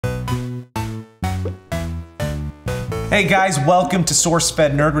Hey guys, welcome to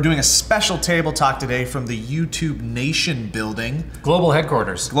SourceFedNERD. We're doing a special table talk today from the YouTube Nation building. Global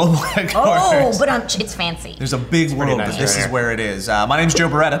headquarters. Global headquarters. Oh, but it's fancy. There's a big world, nice but this right is where it is. My name's Joe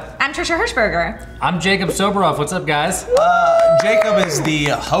Beretta. I'm Trisha Hirschberger. I'm Jacob Soboroff. What's up, guys? Jacob is the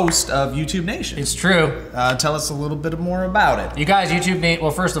host of YouTube Nation. It's true. Tell us a little bit more about it. You guys, YouTube Nation.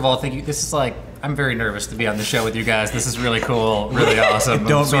 Well, first of all, thank you. This is like, I'm very nervous to be on the show with you guys. This is really cool, really awesome.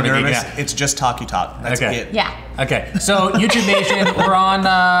 Don't be nervous. It's just talky talk. That's okay. it. Yeah. Okay. So YouTube Nation, we're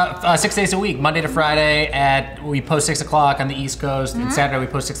on 6 days a week, Monday to Friday. We post 6 o'clock on the East Coast, and Saturday we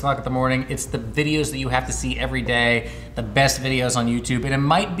post 6 o'clock in the morning. It's the videos that you have to see every day, the best videos on YouTube, and it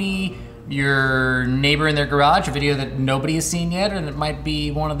might be your neighbor in their garage, a video that nobody has seen yet, and it might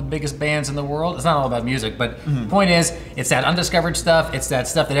be one of the biggest bands in the world. It's not all about music, but the point is, it's that undiscovered stuff, it's that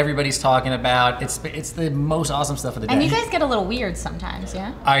stuff that everybody's talking about, it's the most awesome stuff of the day. And you guys get a little weird sometimes,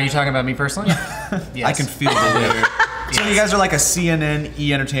 yeah? Are you talking about me personally? Yes. I can feel the weird. So you guys are like a CNN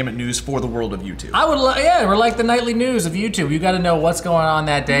E-Entertainment News for the world of YouTube. I would, yeah, we're like the nightly news of YouTube. You got to know what's going on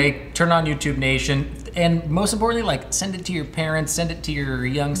that day. Turn on YouTube Nation, and most importantly, like send it to your parents, send it to your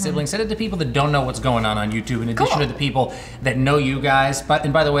young siblings, send it to people that don't know what's going on YouTube. In addition to the people that know you guys.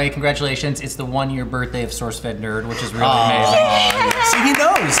 And by the way, congratulations! It's the 1-year birthday of SourceFedNERD, which is really amazing. Yeah. See, he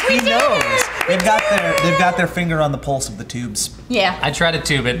knows. We He did knows. it. They've got their finger on the pulse of the tubes. Yeah. I try to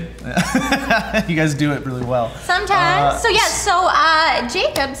tube it. You guys do it really well. Sometimes.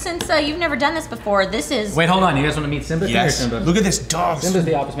 Jacob, since you've never done this before, this is... Wait, hold on. You guys want to meet Simba? Yes. Come here, Simba. Look at this dog. Simba's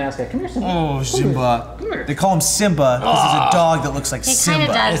the office mascot. Come here, Simba. Oh, Simba. Come here. They call him Simba because he's a dog that looks like It kind Simba.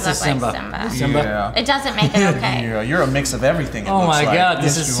 of does It's a look Simba. like Simba. Simba. Yeah. It doesn't make it okay. Yeah, you're a mix of everything. It Oh looks my like. God,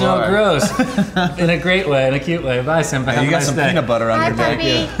 this Yes, is you so are. gross. In a great way, in a cute way. Bye, Simba. Hey, Have you a got nice some day. peanut butter on Bye, your back.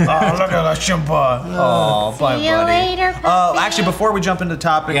 puppy. Oh, look at that Simba. Oh, bye, See you buddy. later, puppy. Actually, before we jump into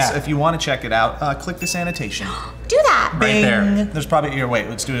topics, Yeah. if you want to check it out, click this annotation. Do that. Right there. Bing. There's probably here. Wait,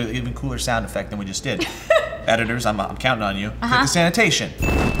 let's do an even cooler sound effect than we just did. Editors, I'm counting on you. Click this annotation.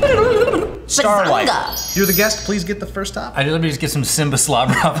 Starlight. Bazonga. You're the guest. Please get the first topic. Let me just get some Simba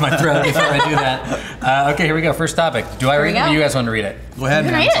slobber off my throat before I do that. Okay, here we go. First topic. Do I read it, or do you guys want to read it? Go ahead,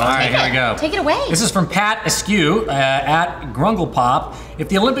 You can man. read it. All right, Take here it. we go. Take it away. This is from Pat Askew at Grunglepop. If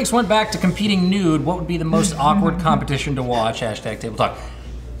the Olympics went back to competing nude, what would be the most awkward competition to watch? Hashtag table talk.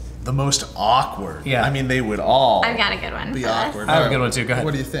 The most awkward. Yeah. I mean, they would all I've got a good one be for this. awkward. I have a good one too. Go ahead.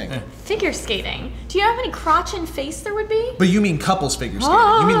 What do you think? Figure skating. Do you know how many crotch and face there would be? But you mean couples figure skating?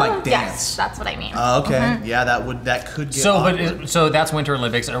 You mean like dance? Yes, that's what I mean. Okay. Yeah, that could get So, awkward. so that's Winter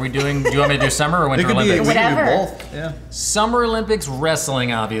Olympics. Are we doing? Do you want me to do Summer or Winter It could be, Olympics? we could do Whatever. both. Yeah. Summer Olympics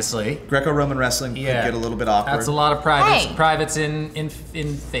wrestling, obviously. Greco-Roman wrestling could get a little bit awkward. That's a lot of privates, Hey. privates in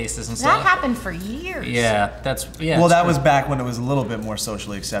faces and that stuff. happened for years. Yeah, that's Well, it's that true. was back when it was a little bit more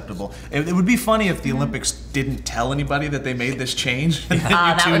socially acceptable. It would be funny if the Olympics didn't tell anybody that they made this change, and then you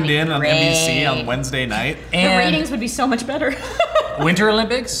that would tuned be in on NBC on great. Wednesday night. The And ratings would be so much better. Winter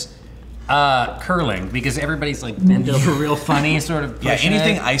Olympics, curling, because everybody's like bent over real funny, sort of. Yeah, pushing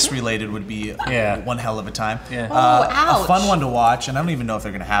anything it. ice related would be one hell of a time. Yeah. Oh, A ouch. fun one to watch, and I don't even know if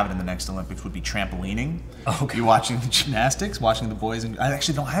they're going to have it in the next Olympics, would be trampolining. Okay. You're watching the gymnastics, watching the boys, and I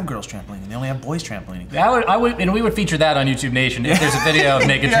actually don't have girls trampolining. They only have boys trampolining. I would, and we would feature that on YouTube Nation. If there's a video of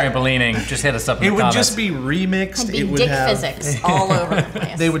naked trampolining, just hit us up in It the would comments. just be remixed. It'd be it would dick have, physics all over the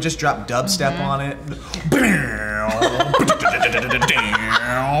place. They would just drop dubstep on it.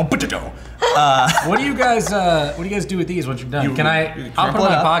 What do you guys do with these once you're done? You I'll crumple put them in it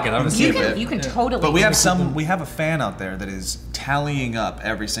my up. pocket. I'm You gonna keep keep it. You can totally. But we have a fan out there that is tallying up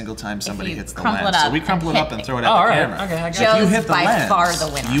every single time somebody you hits the crumple lens. it up So we crumple it and up hit and me. throw it Oh, at all the right. camera. Okay, I got If you Joe's hit the by lens, far the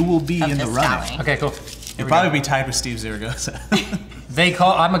winner you will be of in the this running. tally. Okay, cool. You'll probably be tied with Steve Zaragoza.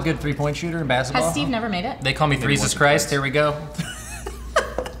 I'm a good 3-point shooter in basketball. Has Steve never made it? They call me Threeses once or Christ. twice. Here we go.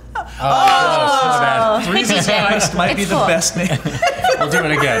 Oh, bad. Threeses Christ might be It's the cool. best name. We'll do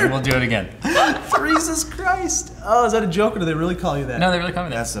it again. We'll do it again. Threeses Christ. Oh, is that a joke or do they really call you that? No, they really call me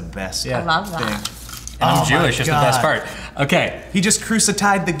that. That's the best Yeah. I love thing. that. And I'm Oh my Jewish. That's the best God. part. Okay. He just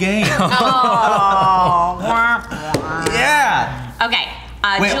crucified the game. Oh. wah, wah. Yeah. Okay.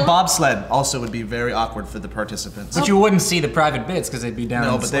 Wait, Jill- bobsled also would be very awkward for the participants. But you wouldn't see the private bits because they'd be down. No,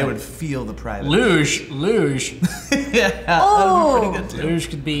 in the but they slip. would feel the private. Luge. Yeah, that would be pretty good too. Luge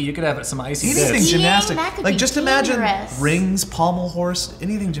could be. You could have some icy Anything bits. gymnastic, that could like be just imagine dangerous. rings, pommel horse,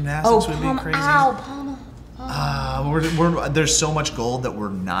 anything gymnastics would be crazy. Pommel. There's so much gold that we're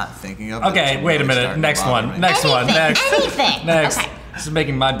not thinking of. Okay, that's wait a really minute. starting to Next bother one. me. Next one. Next. Anything. Next. Okay. This is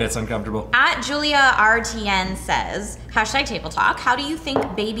making my bits uncomfortable. At Julia RTN says, hashtag table talk, how do you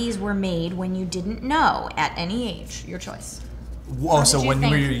think babies were made when you didn't know at any age? Your choice. Whoa, so when you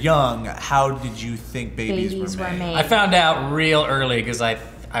were young, how did you think babies were made? I found out real early because I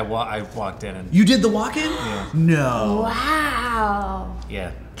walked in and... You did the walk-in? Yeah. No. Wow.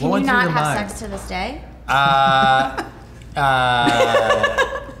 Yeah. Can you not have sex to this day?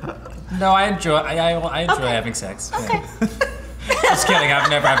 No, I enjoy having sex. Okay. Yeah. Just kidding. I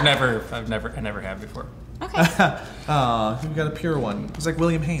never have before. Okay. Oh, you got a pure one. It's like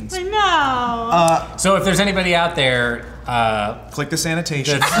William Haynes. No. So if there's anybody out there, click the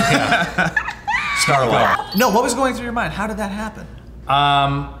sanitation. Star away. No, what was going through your mind? How did that happen?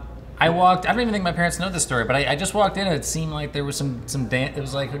 I don't even think my parents know this story, but I just walked in and it seemed like there was some it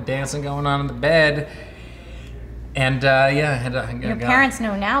was like dancing going on in the bed. And your parents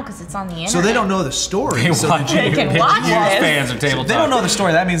know now because it's on the internet. So they don't know the story. They can watch it. Fans of tabletop. They don't know the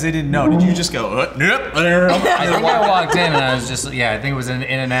story. That means they didn't know. Did you just go? Nope. I think I walked in and I was just I think it was an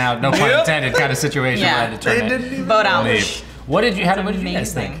in and out, no pun intended kind of situation. Yeah. Where I had to turn they didn't even vote out. What did you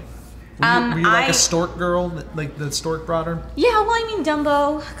guys think? Were you like a stork girl? Like the stork brought her? Yeah. Well, I mean,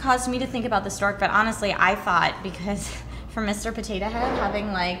 Dumbo caused me to think about the stork, but honestly, I thought because for Mr. Potato Head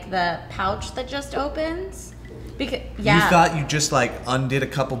having like the pouch that just opens. Because, you thought you just like undid a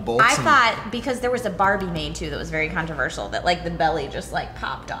couple bolts? I thought because there was a Barbie made too that was very controversial that like the belly just like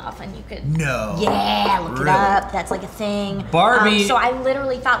popped off and you could. No. Yeah, look it up. That's like a thing. Barbie. So I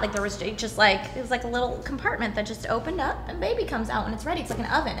literally thought like there was just like it was like a little compartment that just opened up and baby comes out when it's ready. It's like an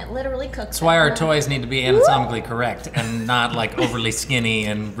oven. It literally cooks. That's why our toys need to be anatomically correct and not like overly skinny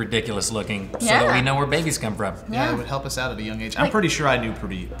and ridiculous looking, so that we know where babies come from. Yeah, it would help us out at a young age. I'm pretty sure I knew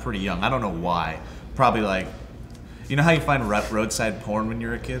pretty young. I don't know why. Probably like. You know how you find roadside porn when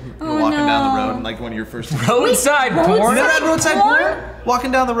you're a kid? You're walking down the road and like one of your first... Roadside porn? You never had roadside porn?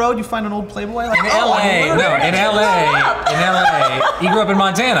 Walking down the road, you find an old Playboy? Like, in LA, you grew up in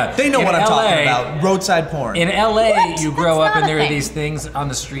Montana. They know what I'm talking about, roadside porn. In LA, you grow up and there are these things on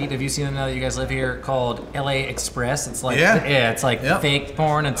the street. Have you seen them now that you guys live here called LA Express? It's like, it's like fake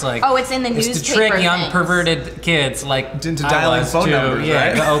porn. It's like... Oh, it's in the newspaper. It's to trick young perverted kids like into dialing phone numbers,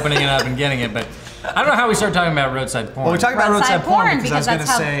 right? Opening it up and getting it, but... I don't know how we started talking about roadside porn. Well, we talked about roadside porn because I was that's going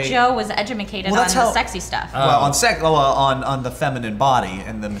to how say Joe was educated on the sexy stuff. Well, on the feminine body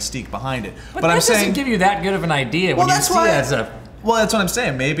and the mystique behind it. But that doesn't give you that good of an idea when you see that stuff. Well, that's what I'm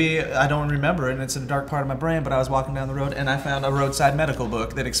saying. Maybe I don't remember it, and it's in a dark part of my brain. But I was walking down the road and I found a roadside medical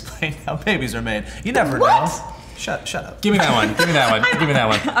book that explained how babies are made. You never know. Shut up. Give me that one. Give me that one. Give me that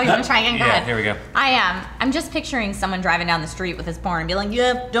one. Oh, you want to try again? Go ahead. Here we go. I'm just picturing someone driving down the street with his porn and be like,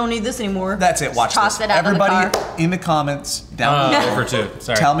 yeah, don't need this anymore. That's it. Watch Toss this. It out Everybody of the car. in the comments down below. Over two.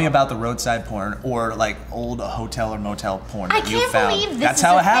 Sorry. Tell me about the roadside porn or like old hotel or motel porn that you found. I can't believe this That's is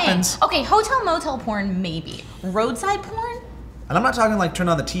how a it happens. thing. Okay, hotel motel porn maybe. Roadside porn? And I'm not talking like turn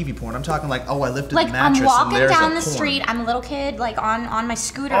on the TV porn. I'm talking like, oh, I lifted the mattress I'm and walking there's down a the porn. street. I'm a little kid, like on my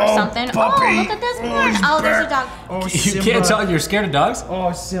scooter or something. Puppy. Oh, look at this porn. Oh, there's a dog. Oh, you can't tell you're scared of dogs?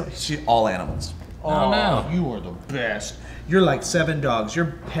 Oh, all animals. Oh, no. You are the best. You're like 7 dogs.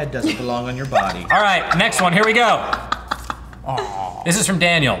 Your head doesn't belong on your body. All right, next one. Here we go. This is from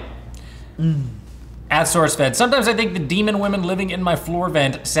Daniel. At SourceFed. Sometimes I think the demon women living in my floor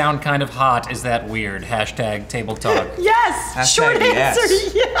vent sound kind of hot. Is that weird? Hashtag table talk. Yes. Hashtag Short answer.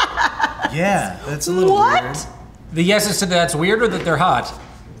 yes. Yeah. Yeah, that's a little weird. The yes is to that's weird or that they're hot?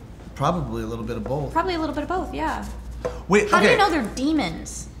 Probably a little bit of both. Probably a little bit of both. Yeah. Wait. How do you know they're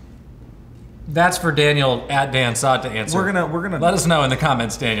demons? That's for Daniel at Dan Sott to answer. We're gonna let us know in the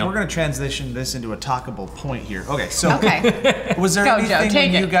comments, Daniel. We're gonna transition this into a talkable point here. Okay, so was there Go, anything Joe,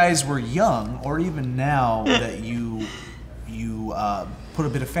 when you guys were young, or even now, that you put a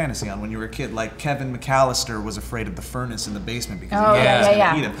bit of fantasy on when you were a kid? Like Kevin McAllister was afraid of the furnace in the basement because he was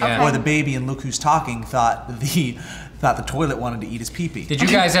gonna eat him. Yeah. Or the baby in Look Who's Talking thought the toilet wanted to eat his pee-pee. Did you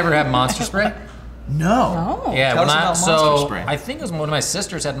guys ever have Monster Spray? No. Oh. Yeah, Tell us about Monster Spray. I think it was one of my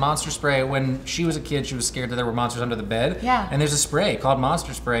sisters had Monster Spray when she was a kid. She was scared that there were monsters under the bed. Yeah. And there's a spray called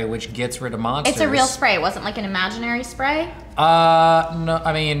Monster Spray which gets rid of monsters. It's a real spray. It wasn't like an imaginary spray. No.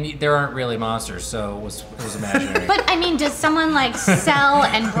 I mean, there aren't really monsters, so it was imaginary. But I mean, does someone like sell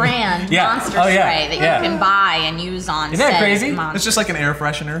and brand Monster Spray that you can buy and use on? Isn't that crazy? Monsters? It's just like an air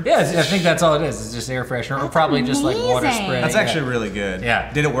freshener. Yeah, I think that's all it is. It's just air freshener, or probably just like water spray. That's actually really good.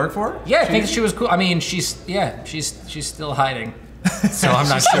 Yeah. Did it work for her? Yeah, I think she was cool. I mean, she's still hiding, so I'm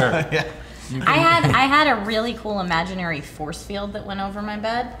not sure. Yeah. I had a really cool imaginary force field that went over my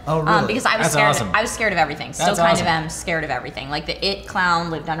bed. Oh, really? Because I was That's scared. awesome. I was scared of everything. Still That's kind awesome. of am scared of everything. Like the It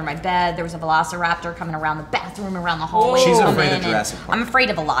clown lived under my bed. There was a velociraptor coming around the bathroom, around the hallway. She's coming afraid of in, Jurassic Park. I'm afraid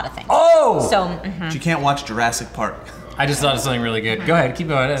of a lot of things. Oh! So She can't watch Jurassic Park. I just thought of something really good. Go ahead, keep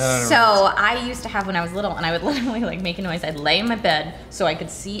going. So I used to have when I was little, and I would literally like make a noise. I'd lay in my bed so I could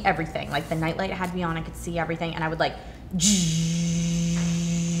see everything. Like the nightlight had to be on, I could see everything, and I would like.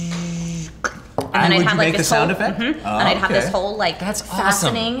 And would you make the sound effect? And I'd have this whole like That's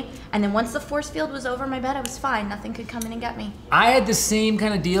fastening. awesome. And then once the force field was over my bed, I was fine. Nothing could come in and get me. I had the same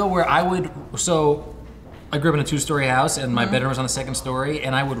kind of deal where I would, so I grew up in a 2-story house and my bedroom was on the 2nd story,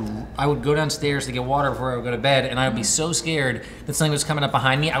 and I would go downstairs to get water before I would go to bed, and I would be so scared that something was coming up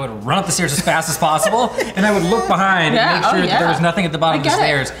behind me. I would run up the stairs as fast as possible, and I would look behind and make sure that there was nothing at the bottom of the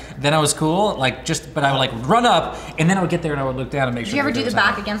stairs. Then I was cool, but I would like run up, and then I would get there and I would look down and make sure. Do you ever do the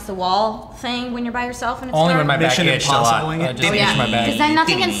back against the wall thing when you're by yourself and it's Only dark? when my back itched a lot. Because then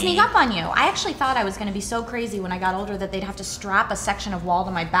nothing can sneak up on you. I actually thought I was going to be so crazy when I got older that they'd have to strap a section of wall to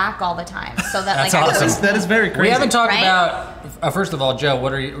my back all the time, so that That's like awesome. That is very crazy. We haven't talked about. First of all, Joe,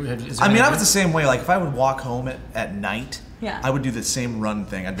 what are you? I was the same way. Like if I would walk home at night. Yeah. I would do the same run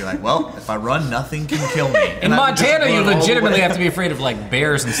thing. I'd be like, well, if I run, nothing can kill me. In Montana, you legitimately have to be afraid of like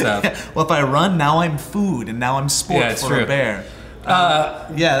bears and stuff. Well, if I run, now I'm food, and now I'm sport for a bear.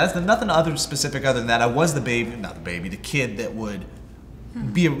 That's nothing other specific other than that. I was the kid that would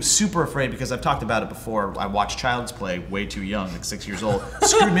be super afraid because I've talked about it before. I watched Child's Play way too young, like 6 years old.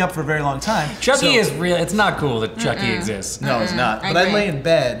 Screwed me up for a very long time. Chucky is real. It's not cool that Chucky exists. No, it's not. But I'd lay in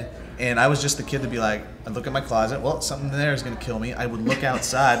bed, and I was just the kid to be like, I'd look at my closet, well, something there is going to kill me. I would look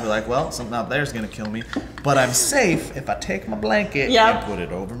outside, be like, well, something out there is going to kill me. But I'm safe if I take my blanket and put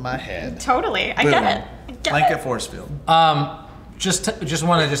it over my head. Totally, I get it. Blanket force field. Just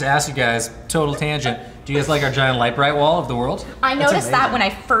want to ask you guys, total tangent. Do you guys like our giant light bright wall of the world? I noticed that when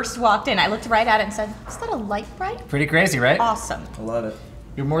I first walked in. I looked right at it and said, is that a light bright? Pretty crazy, right? Awesome. I love it.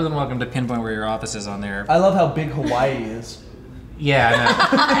 You're more than welcome to pinpoint where your office is on there. I love how big Hawaii is. Yeah,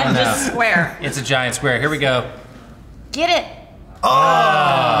 I know. Just square. It's a giant square. Here we go. Get it. Oh,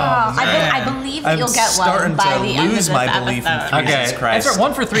 I believe I'm you'll get one by the end of this my belief in episode. Jesus Christ. That's right.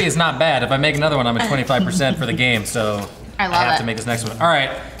 1 for 3 is not bad. If I make another one, I'm at 25% for the game, so I love have it. to make this next one. All right,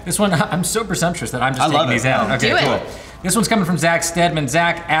 this one, I'm so presumptuous that I'm just taking these out. Okay, Do it. cool. This one's coming from Zach Stedman.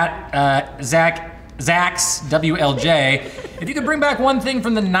 Zach at Zach's WLJ. If you could bring back one thing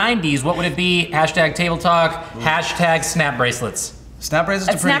from the 90s, what would it be? Hashtag table talk, hashtag snap bracelets. Snap bracelets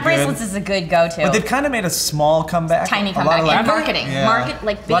are pretty Snap bracelets good. is a good go-to. But they've kind of made a small comeback. Tiny comeback. And marketing. Yeah. Market,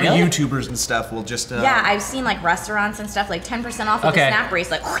 like, a lot of big- YouTubers and stuff will just. Yeah, I've seen like restaurants and stuff, like 10% off of the snap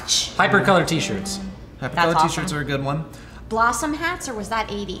bracelet. Hypercolor t-shirts. Hypercolor awesome. t-shirts are a good one. Blossom hats, or was that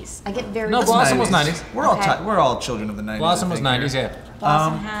 80s? I get very No, Blossom was 90s. We're all children of the 90s. Blossom was 90s, yeah.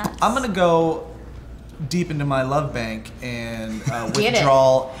 Blossom hats. I'm gonna go deep into my love bank and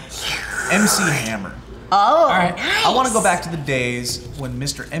withdraw MC Hammer. Oh, all right. Nice. I want to go back to the days when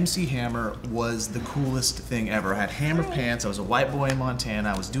Mr. MC Hammer was the coolest thing ever. I had hammer pants. I was a white boy in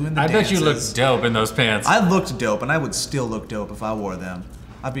Montana. I was doing the dances. I bet you looked dope in those pants. I looked dope, and I would still look dope if I wore them.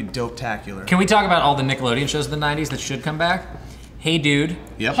 I'd be dope-tacular. Can we talk about all the Nickelodeon shows of the 90s that should come back? Hey Dude.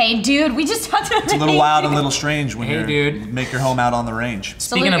 Yep. Hey Dude, we just talked about It's a little wild and a little strange when you make your home out on the range.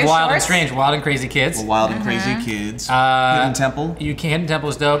 Speaking of wild and strange, Wild and Crazy Kids. Well, Wild and Crazy Kids. Hidden Temple. Hidden Temple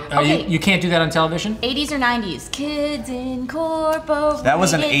is dope. Okay. You can't do that on television? 80s or 90s? Kids Incorporated. That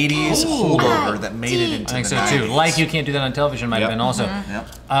was an 80s holdover that made it into I think the so 90s. too. Like You Can't Do That on Television might have been also. Yep.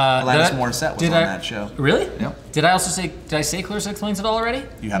 Alanis Morissette was on that show. Really? Yep. Did I say Clarissa Explains It All already?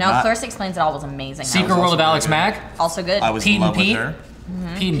 You have No, not. Clarissa Explains It All was amazing. Secret World of Alex Mack? Also good. I was Pete in love and Pete? with her.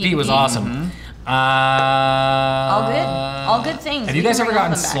 Pete and Pete was awesome. All good things. Have you guys ever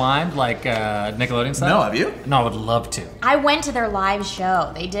gotten slimed like Nickelodeon style? No, have you? No, I would love to. I went to their live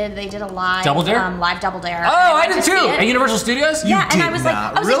show. They did a live Double Dare? live Double Dare. Oh, I did went to too. see it. At Universal Studios? Yeah, and did I was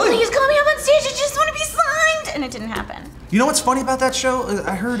like, really? please call me up on stage. I just want to be signed, and it didn't happen. You know what's funny about that show?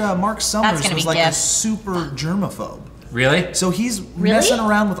 I heard Mark Summers gonna was be like a Gibbs. super germaphobe. Really? So he's messing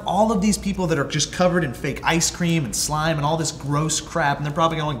around with all of these people that are just covered in fake ice cream and slime and all this gross crap, and they're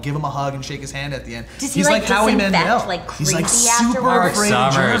probably going to give him a hug and shake his hand at the end. Does he he's like Howie disinfect Mandel. like He's like crazy super afterwards? afraid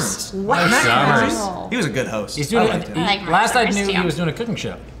of Summers. germs. Wow. Mark Summers. He was a good host. He's doing I liked him. I like Mark last I Summers, knew, too. he was doing a cooking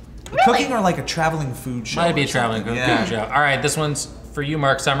show. Cooking or like a traveling food show. Might be or a traveling something. cooking show. All right, this one's for you,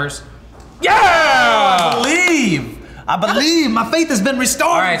 Mark Summers. I believe. My faith has been restored.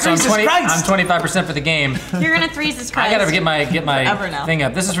 All right, so I'm Jesus Christ. 25% for the game. You're gonna freeze this I Christ. gotta get my Forever now. thing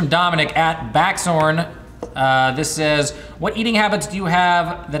up. This is from Dominic at Baxorn. This says, what eating habits do you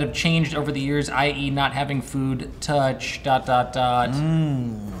have that have changed over the years, i.e. not having food touch, ... Oh,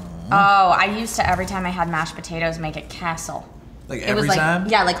 I used to every time I had mashed potatoes make a castle. Like It was every like time?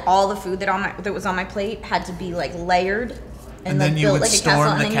 yeah, like all the food that was on my plate had to be like layered And like then you built would like a storm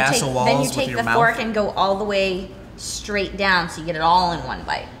castle. the And castle then walls you with take your the mouth? fork and go all the way straight down so you get it all in one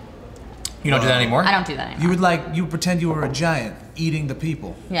bite. You don't do that anymore? I don't do that anymore. You would pretend you were a giant eating the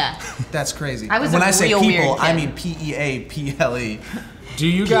people. Yeah. That's crazy. I was when a I say real people, weird kid. I mean P-E-A-P-L-E. Do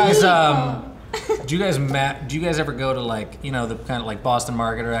you guys do you guys ever go to like, you know, the kind of like Boston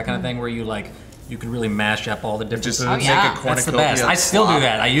Market or that kind of thing where you like you could really mash up all the different foods? Oh, yeah. Make a That's the cornucopia best. of I still slop. do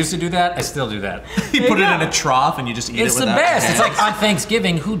that. I used to do that. I still do that. You put it in a trough and you just eat It's it the without best. hands. It's like on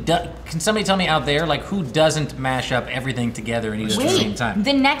Thanksgiving, can somebody tell me out there, like, who doesn't mash up everything together and eat it at the same time?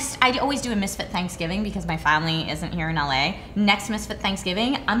 The next, I always do a Misfit Thanksgiving because my family isn't here in LA. Next Misfit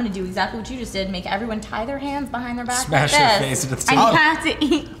Thanksgiving, I'm gonna do exactly what you just did, make everyone tie their hands behind their back Smash like their this. face into the And you table. have to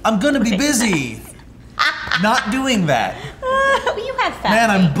eat. I'm gonna be busy. Not doing that. You have family. Man,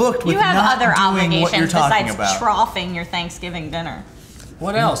 I'm booked with You have not other doing obligations what you're talking besides about. troughing your Thanksgiving dinner.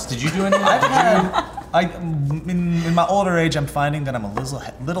 What else? Did you do anything? In my older age, I'm finding that I'm a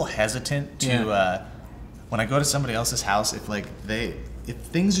little hesitant to when I go to somebody else's house. If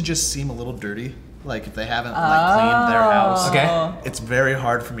things just seem a little dirty, like if they haven't like cleaned their house, Okay. it's very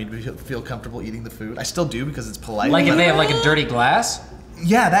hard for me to feel comfortable eating the food. I still do because it's polite. Like if but- they have like a dirty glass?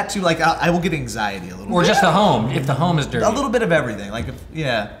 yeah, that too. Like I will get anxiety a little. Or bit. just the home, if the home is dirty. A little bit of everything. Like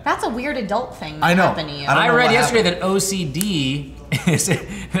yeah. That's a weird adult thing that I know. happened to you. I don't I know read what yesterday that OCD is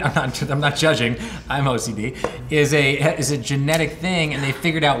I'm not judging. I'm OCD is a genetic thing, and they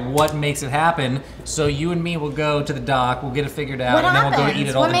figured out what makes it happen. So you and me will go to the dock, we'll get it figured out, What and then we'll go happens? eat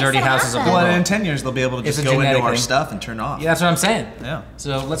at all What the makes dirty it houses of the happen? Well, world. in 10 years they'll be able to It's just a go into genetic our thing. stuff and turn off. Yeah, that's what I'm saying. Yeah.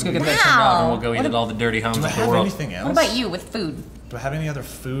 So let's go get that turned off, and we'll go eat at all the dirty homes Do I of the have world. anything else? What about you with food? Do I have any other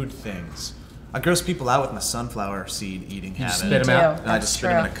food things? I gross people out with my sunflower seed eating habit. spit 'em out? And I just spit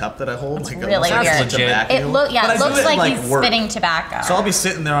them in a cup that I hold. It's like really almost like weird. tobacco. It looks But I do looks it, like he's work. spitting tobacco. So I'll be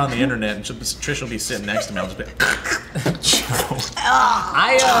sitting there on the internet, and Trish will be sitting next to me. I'll just be.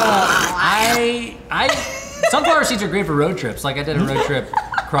 Sunflower seeds are great for road trips. Like I did a road trip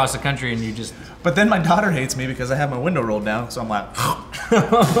across the country, and you just. But then my daughter hates me because I have my window rolled down, so I'm like,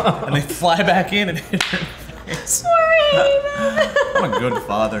 and they fly back in and hit her face. I'm a good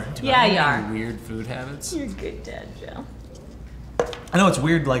father. Yeah, you are. Weird food habits. You're a good dad, Joe. I know it's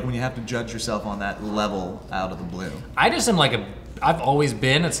weird, like when you have to judge yourself on that level out of the blue. I just am like I've always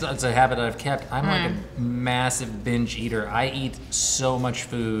been, it's a habit that I've kept. I'm like a massive binge eater. I eat so much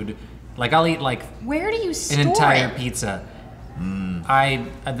food. Like I'll eat like Where do you store an entire it? pizza. Then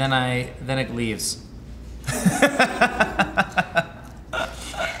it leaves.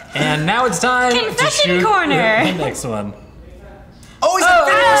 And now it's time to Confession shoot corner. the next one. Oh, he's at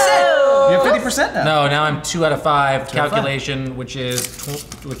 50%. You have 50% now. No, now I'm 2 out of 5 out of 5. calculation, which is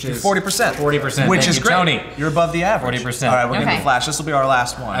 40%. 40%. Which Thank is you, great. Tony. You're above the average. 40%. All right, we're gonna Okay. do Flash. This will be our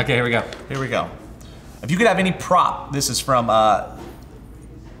last one. Okay, here we go. Here we go. If you could have any prop, this is from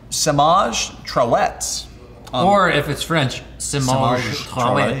Samaj Trouet. Or if it's French, Simage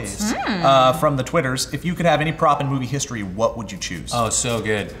Trouet. From the Twitters. If you could have any prop in movie history, what would you choose? Oh, so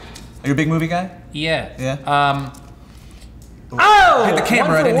good. Are you a big movie guy? Yeah. Yeah. Oh! Hit the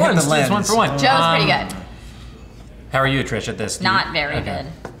camera, I didn't hit the lens. It's 1 for 1. Joe's pretty good. How are you, Trish, at this? Do you- Not very Okay.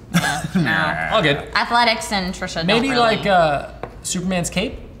 good. No. All good. Athletics and Trisha Maybe don't really. like Superman's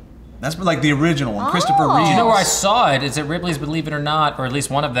cape? That's like the original one. Christopher Oh. Reeve. You know where I saw it? It's at Ripley's Believe It or Not, or at least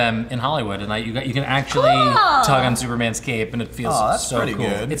one of them in Hollywood, and you can actually Cool. tug on Superman's cape, and it feels Oh, that's so pretty cool.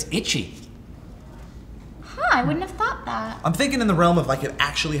 good. It's itchy. Huh, I wouldn't have thought that. I'm thinking in the realm of I could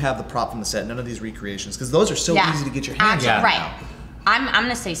actually have the prop from the set, none of these recreations, because those are so easy to get your hands Actually, on. right. I'm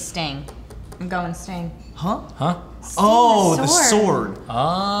gonna say Sting. I'm going Sting. Huh? Huh? Oh, the sword.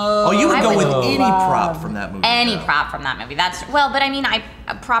 Oh. Oh, you would I go would with any love prop from that movie. Any though. prop from that movie. That's but I mean,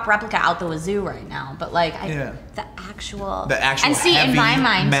 a prop replica out the wazoo right now. But like, Yeah. the actual actual and see in heavy my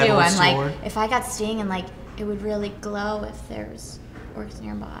mind too, metal I'm sword. like, if I got Sting and like, it would really glow if there's orcs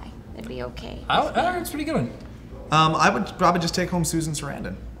nearby. It'd be okay. It's a pretty good one. I would probably just take home Susan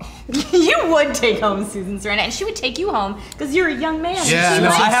Sarandon. You would take home Susan Sarandon, and she would take you home because you're a young man. Yeah, she no,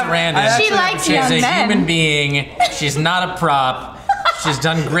 likes, I have- Sarandon. she likes She's young a men. human being. She's not a prop. She's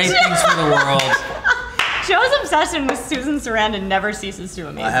done great things for the world. Joe's obsession with Susan Sarandon never ceases to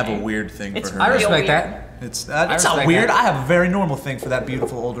amaze me. I have a weird thing It's for her. I real respect weird. that. It's I not respect weird. that. I have a very normal thing for that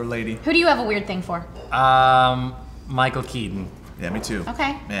beautiful older lady. Who do you have a weird thing for? Michael Keaton. Yeah, me too.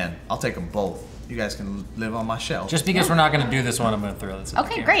 Okay. Man, I'll take them both. You guys can live on my shelf. Just because we're not going to do this one, I'm going to throw this in the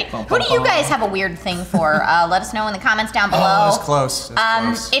Okay, camera. great. Bum, Who do bum, you bum. guys have a weird thing for? Let us know in the comments down below. Oh, it's close. It's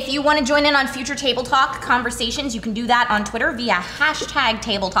close. If you want to join in on future Table Talk conversations, you can do that on Twitter via hashtag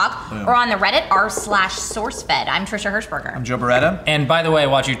Table Talk or on the Reddit r/SourceFed. I'm Trisha Hirschberger. I'm Joe Beretta. And by the way,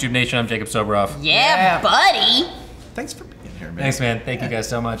 watch YouTube Nation. I'm Jacob Soboroff. Yeah, buddy. Thanks for being here. here, man. Thanks, man. Thank you guys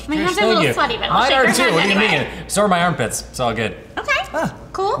so much. My hands are a little sweaty, but I'll Mine shake are your too. hand What do you anyway. mean? So are my armpits. It's all good. Okay.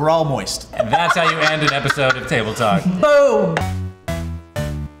 Cool. We're all moist. And that's how you end an episode of Table Talk. Boom!